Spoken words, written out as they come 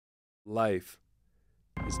Life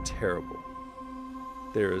is terrible.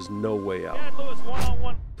 There is no way out.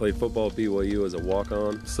 Played football at BYU as a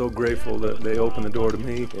walk-on. So grateful that they opened the door to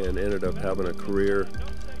me. And ended up having a career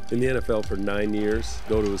in the NFL for 9 years,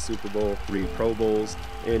 go to a Super Bowl, 3 Pro Bowls.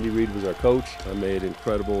 Andy Reid was our coach. I made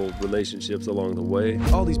incredible relationships along the way.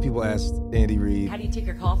 All these people asked Andy Reid, how do you take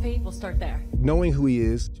your coffee? We'll start there. Knowing who he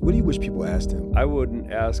is, what do you wish people asked him? I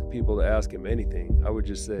wouldn't ask people to ask him anything. I would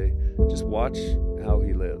just say, just watch how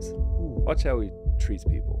he lives. Watch how he treats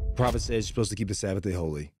people. Prophet says you're supposed to keep the Sabbath day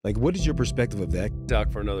holy. Like, what is your perspective of that?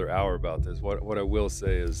 Talk for another hour about this. What I will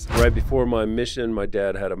say is, right before my mission, my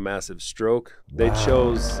dad had a massive stroke. They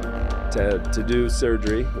chose to do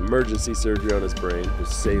surgery, emergency surgery on his brain to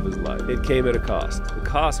save his life. It came at a cost. The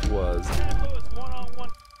cost was